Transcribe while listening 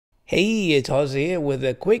Hey, it's Oz here with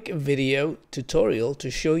a quick video tutorial to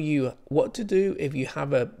show you what to do if you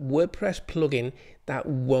have a WordPress plugin that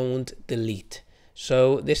won't delete.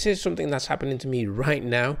 So this is something that's happening to me right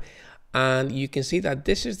now, and you can see that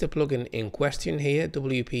this is the plugin in question here,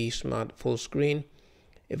 WP Smart Full Screen.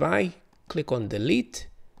 If I click on delete,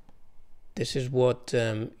 this is what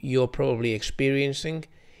you're probably experiencing.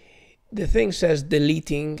 The thing says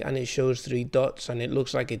deleting and it shows 3 dots and it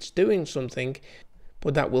looks like it's doing something,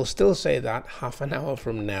 but that will still say that half an hour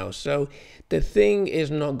from now. So the thing is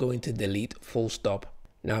not going to delete, full stop.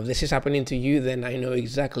 Now, if this is happening to you, then I know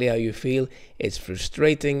exactly how you feel. It's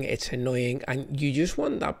frustrating, it's annoying, and you just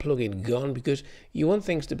want that plugin gone because you want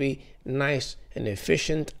things to be nice and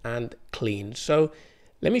efficient and clean. So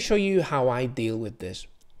let me show you how I deal with this.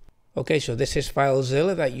 Okay, so this is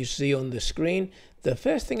FileZilla that you see on the screen. The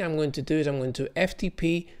first thing I'm going to do is I'm going to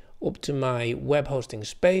FTP up to my web hosting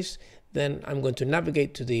space. Then I'm going to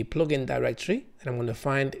navigate to the plugin directory and I'm going to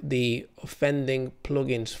find the offending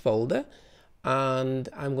plugins folder and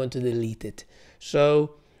I'm going to delete it.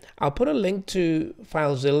 So I'll put a link to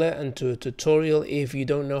FileZilla and to a tutorial if you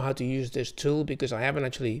don't know how to use this tool, because I haven't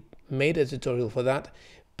actually made a tutorial for that.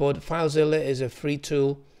 But FileZilla is a free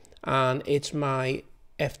tool and it's my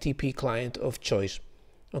FTP client of choice.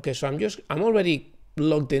 Okay, so I'm already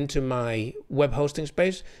logged into my web hosting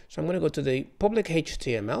space. So I'm going to go to the public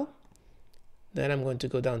HTML. Then I'm going to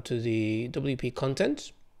go down to the WP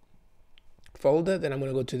contents folder. Then I'm going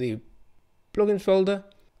to go to the plugins folder.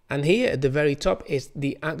 And here at the very top is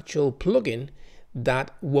the actual plugin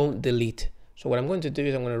that won't delete. So what I'm going to do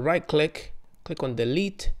is I'm going to right click on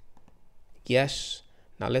delete. Yes.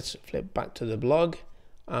 Now let's flip back to the blog.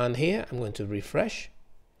 And here I'm going to refresh.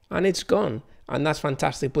 And it's gone. And that's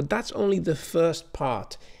fantastic. But that's only the first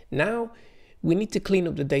part. Now we need to clean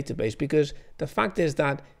up the database, because the fact is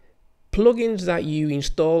that plugins that you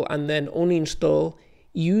install and then uninstall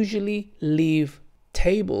usually leave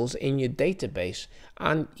tables in your database.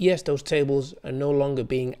 And yes, those tables are no longer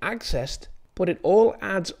being accessed, but it all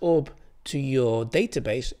adds up to your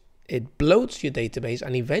database. It bloats your database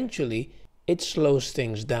and eventually it slows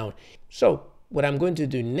things down. So what I'm going to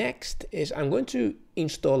do next is I'm going to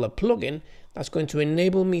install a plugin that's going to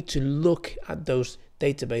enable me to look at those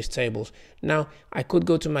database tables. Now, I could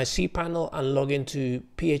go to my cPanel and log into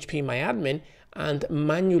phpMyAdmin and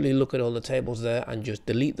manually look at all the tables there and just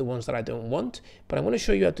delete the ones that I don't want. But I'm going to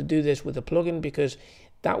show you how to do this with a plugin, because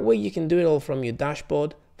that way you can do it all from your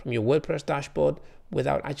dashboard, from your WordPress dashboard,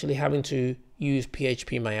 without actually having to use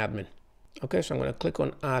phpMyAdmin. Okay, so I'm going to click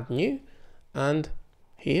on Add New, and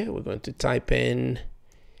here we're going to type in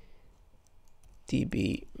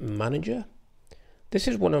DB Manager. This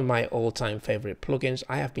is one of my all-time favorite plugins.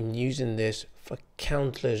 I have been using this for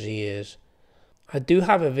countless years. I do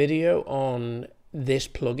have a video on this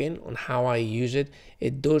plugin, on how I use it.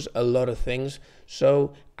 It does a lot of things.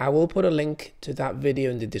 So I will put a link to that video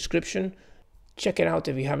in the description. Check it out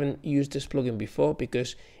if you haven't used this plugin before,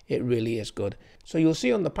 because it really is good. So you'll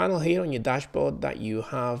see on the panel here on your dashboard that you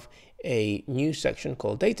have a new section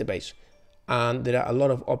called database, and there are a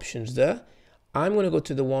lot of options there. I'm going to go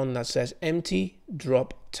to the one that says empty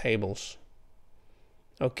drop tables.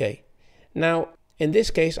 Okay, now in this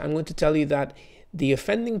case, I'm going to tell you that the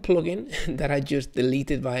offending plugin that I just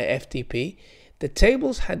deleted via FTP, the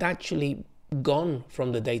tables had actually gone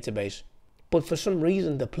from the database, but for some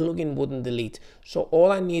reason the plugin wouldn't delete. So all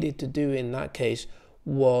I needed to do in that case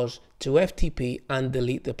was to FTP and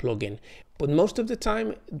delete the plugin. But most of the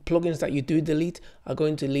time, plugins that you do delete are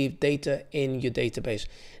going to leave data in your database.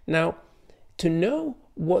 Now, to know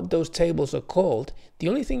what those tables are called, the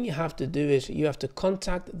only thing you have to do is you have to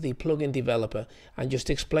contact the plugin developer and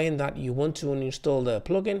just explain that you want to uninstall the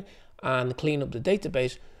plugin and clean up the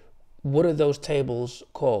database. What are those tables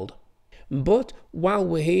called? But while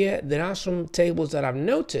we're here, there are some tables that I've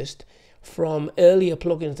noticed from earlier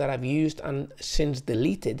plugins that I've used and since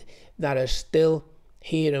deleted that are still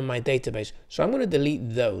here in my database. So I'm going to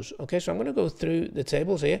delete those. Okay, so I'm going to go through the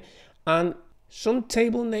tables here, and some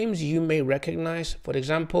table names you may recognize. For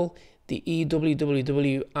example, the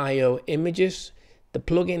EWWWIO images, the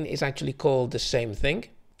plugin is actually called the same thing.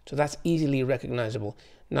 So that's easily recognizable.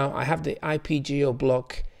 Now I have the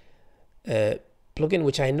IPGeoBlock plugin,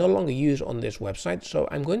 which I no longer use on this website. So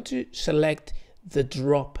I'm going to select the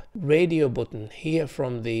drop radio button here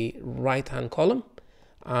from the right hand column.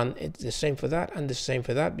 And it's the same for that and the same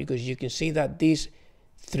for that, because you can see that these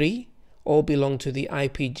three all belong to the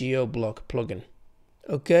IPGeoBlock plugin.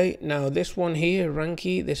 Okay, now this one here,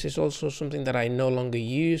 Ranky, this is also something that I no longer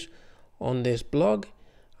use on this blog,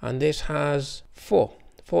 and this has four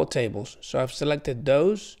tables. So I've selected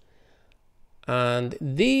those, And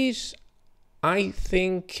these, I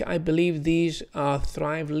believe these are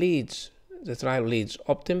Thrive leads, the Thrive leads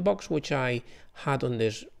opt-in box, which I had on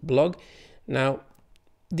this blog. Now,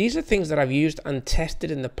 these are things that I've used and tested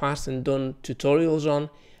in the past and done tutorials on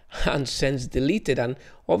and since deleted. And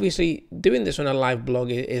obviously doing this on a live blog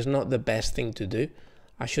is not the best thing to do.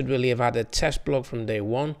 I should really have had a test blog from day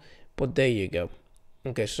one, but there you go.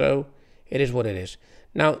 Okay, so it is what it is.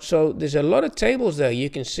 Now, so there's a lot of tables there. You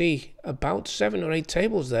can see about 7 or 8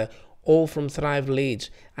 tables there, all from Thrive leads.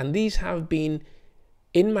 And these have been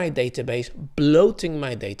in my database, bloating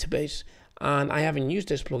my database. And I haven't used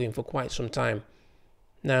this plugin for quite some time.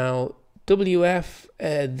 Now, WF,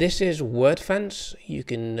 this is WordFence. You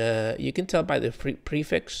can tell by the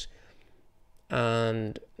prefix.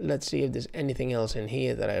 And let's see if there's anything else in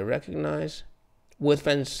here that I recognize.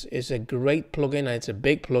 WordFence is a great plugin. It's a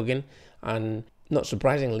big plugin, and not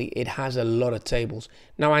surprisingly, it has a lot of tables.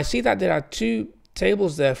 Now, I see that there are 2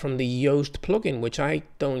 tables there from the Yoast plugin, which I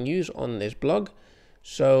don't use on this blog.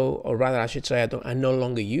 So, or rather, I should say, I no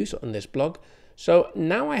longer use on this blog. So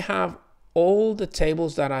now I have all the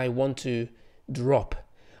tables that I want to drop.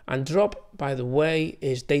 And drop, by the way,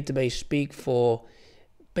 is database speak for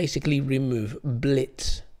basically remove,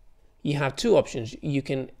 blitz. You have 2 options. You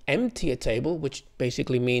can empty a table, which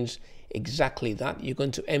basically means exactly that. You're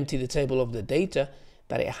going to empty the table of the data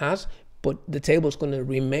that it has, but the table is going to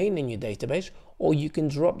remain in your database. Or you can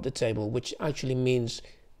drop the table, which actually means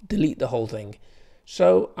delete the whole thing.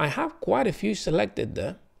 So I have quite a few selected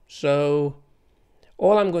there. So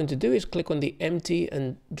all I'm going to do is click on the empty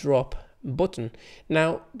and drop button.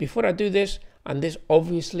 Now, before I do this, and this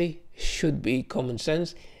obviously should be common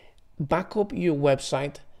sense, back up your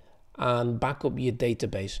website and back up your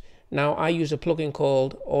database. Now, I use a plugin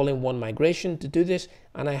called All-in-One Migration to do this,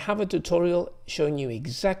 and I have a tutorial showing you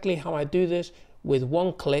exactly how I do this with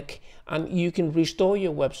 1 click, and you can restore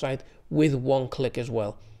your website with 1 click as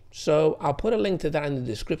well. So I'll put a link to that in the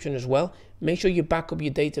description as well. Make sure you back up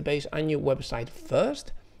your database and your website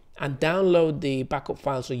first and download the backup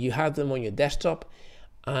files so you have them on your desktop,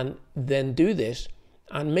 and then do this.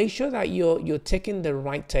 And make sure that you're ticking the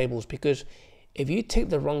right tables, because if you tick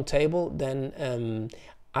the wrong table, then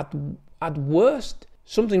at worst,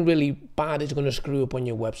 something really bad is going to screw up on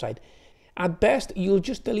your website. At best, you'll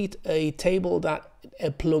just delete a table that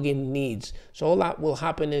a plugin needs. So all that will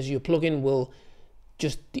happen is your plugin will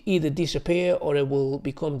just either disappear or it will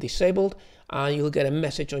become disabled, and you'll get a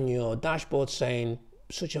message on your dashboard saying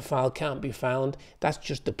such a file can't be found. That's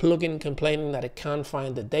just the plugin complaining that it can't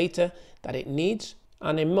find the data that it needs.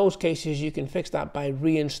 And in most cases, you can fix that by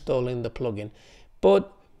reinstalling the plugin.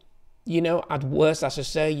 But, you know, at worst, as I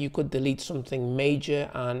say, you could delete something major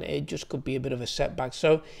and it just could be a bit of a setback.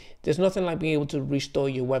 So there's nothing like being able to restore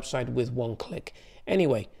your website with 1 click.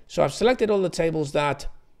 Anyway, so I've selected all the tables that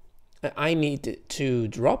I need to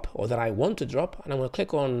drop, or that I want to drop, and I'm going to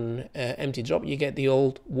click on empty drop. You get the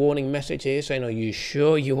old warning message here saying, are you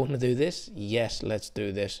sure you want to do this? Yes, let's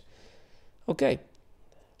do this. Okay,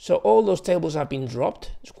 so all those tables have been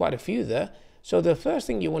dropped. There's quite a few there. So the first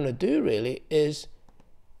thing you want to do really is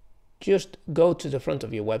just go to the front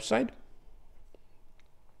of your website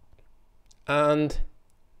and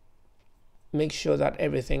make sure that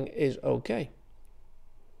everything is okay.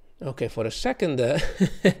 Okay, for a second there,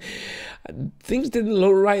 things didn't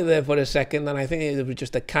look right there for a second, and I think it was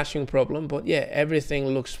just a caching problem, but yeah, everything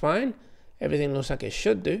looks fine. Everything looks like it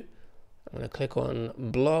should do. I'm going to click on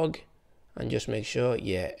blog and just make sure,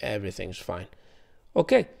 yeah, everything's fine.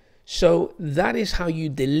 Okay, so that is how you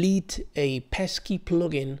delete a pesky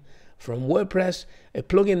plugin from WordPress, a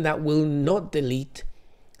plugin that will not delete.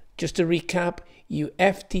 Just to recap, you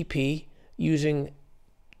FTP using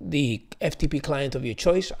the FTP client of your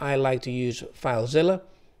choice. I like to use FileZilla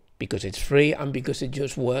because it's free and because it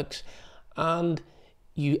just works. And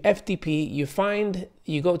you FTP,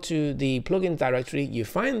 you go to the plugin directory, you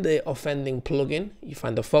find the offending plugin, you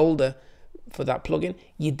find the folder for that plugin,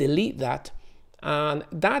 you delete that, and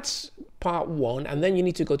that's part 1. And then you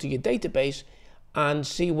need to go to your database and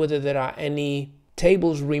see whether there are any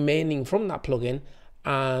tables remaining from that plugin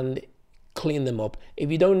and clean them up. If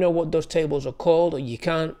you don't know what those tables are called, or you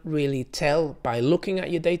can't really tell by looking at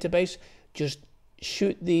your database, just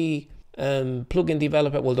shoot the plugin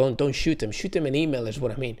developer. Well, don't shoot them. Shoot them an email is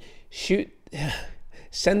what I mean.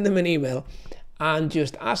 Send them an email and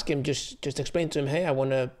just ask him. Just explain to him, hey, I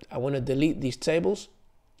wanna delete these tables.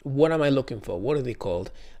 What am I looking for? What are they called?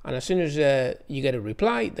 And as soon as you get a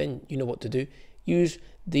reply, then you know what to do. Use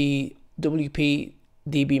the WP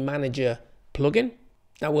DB Manager plugin.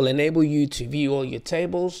 That will enable you to view all your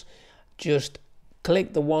tables. Just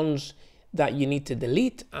click the ones that you need to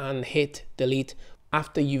delete and hit delete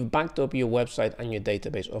after you've backed up your website and your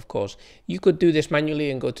database. Of course, you could do this manually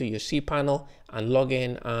and go to your cPanel and log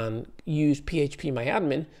in and use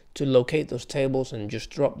PHPMyAdmin to locate those tables and just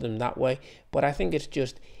drop them that way. But I think it's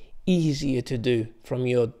just easier to do from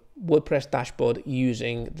your WordPress dashboard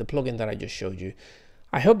using the plugin that I just showed you.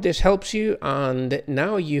 I hope this helps you, and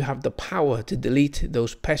now you have the power to delete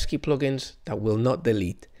those pesky plugins that will not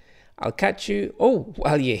delete. I'll catch you,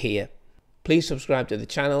 while you're here, please subscribe to the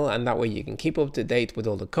channel, and that way you can keep up to date with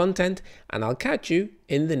all the content, and I'll catch you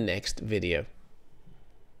in the next video.